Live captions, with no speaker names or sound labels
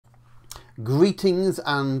Greetings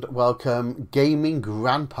and welcome, Gaming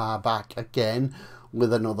Grandpa, back again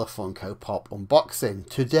with another Funko Pop unboxing.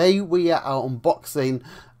 Today we are unboxing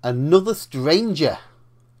another Stranger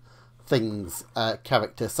Things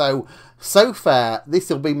character. So far this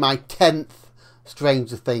will be my 10th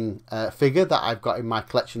Stranger Thing figure that I've got in my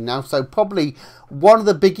collection now. So probably one of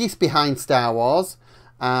the biggest behind Star Wars,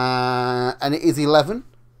 and it is 11.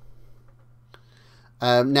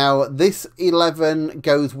 Now this 11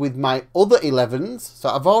 goes with my other 11s, so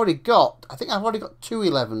I think I've already got 2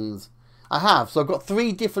 11s. I have, so I've got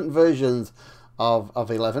 3 different versions of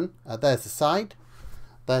 11. There's the side,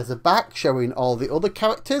 there's the back showing all the other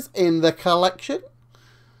characters in the collection.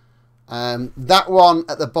 That one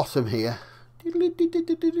at the bottom here,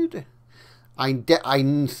 I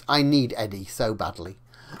need Eddie so badly.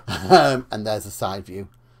 And there's a side view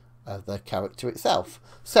of the character itself.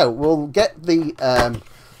 So we'll get the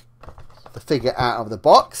figure out of the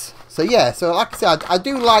box. So yeah, so like I said, I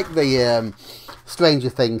do like the Stranger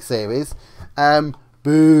Things series.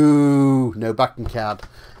 Boo, no backing card.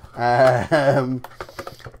 Yeah,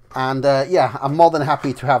 I'm more than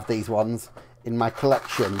happy to have these ones in my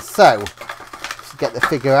collection. So let's get the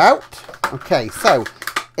figure out. Okay, so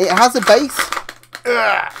it has a base.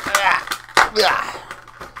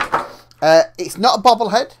 It's not a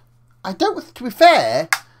bobblehead. To be fair,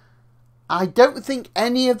 I don't think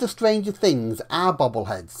any of the Stranger Things are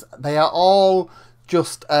bobbleheads. They are all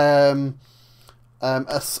just a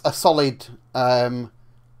solid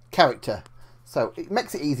character. So it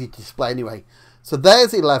makes it easy to display anyway. So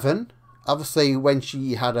there's 11. Obviously, when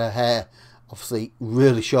she had her hair, obviously,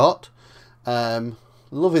 really short. Loving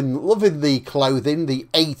the clothing, the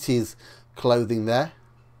 80s clothing there.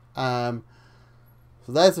 So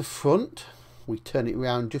there's the front. We turn it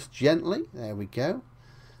around just gently. There we go.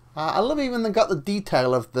 I love even they got the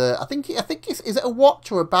detail of the. I think is it a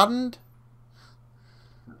watch or a band?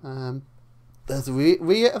 There's the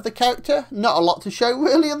rear of the character. Not a lot to show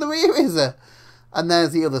really on the rear, is there? And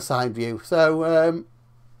there's the other side view. So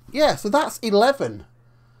yeah, so that's 11.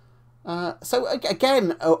 So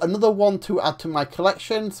again, another one to add to my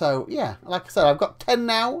collection. So yeah, like I said, I've got 10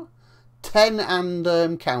 now, 10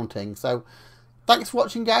 and counting. So. Thanks for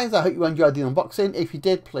watching, guys. I hope you enjoyed the unboxing. If you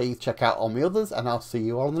did, please check out all my others, and I'll see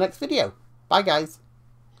you all in the next video. Bye, guys.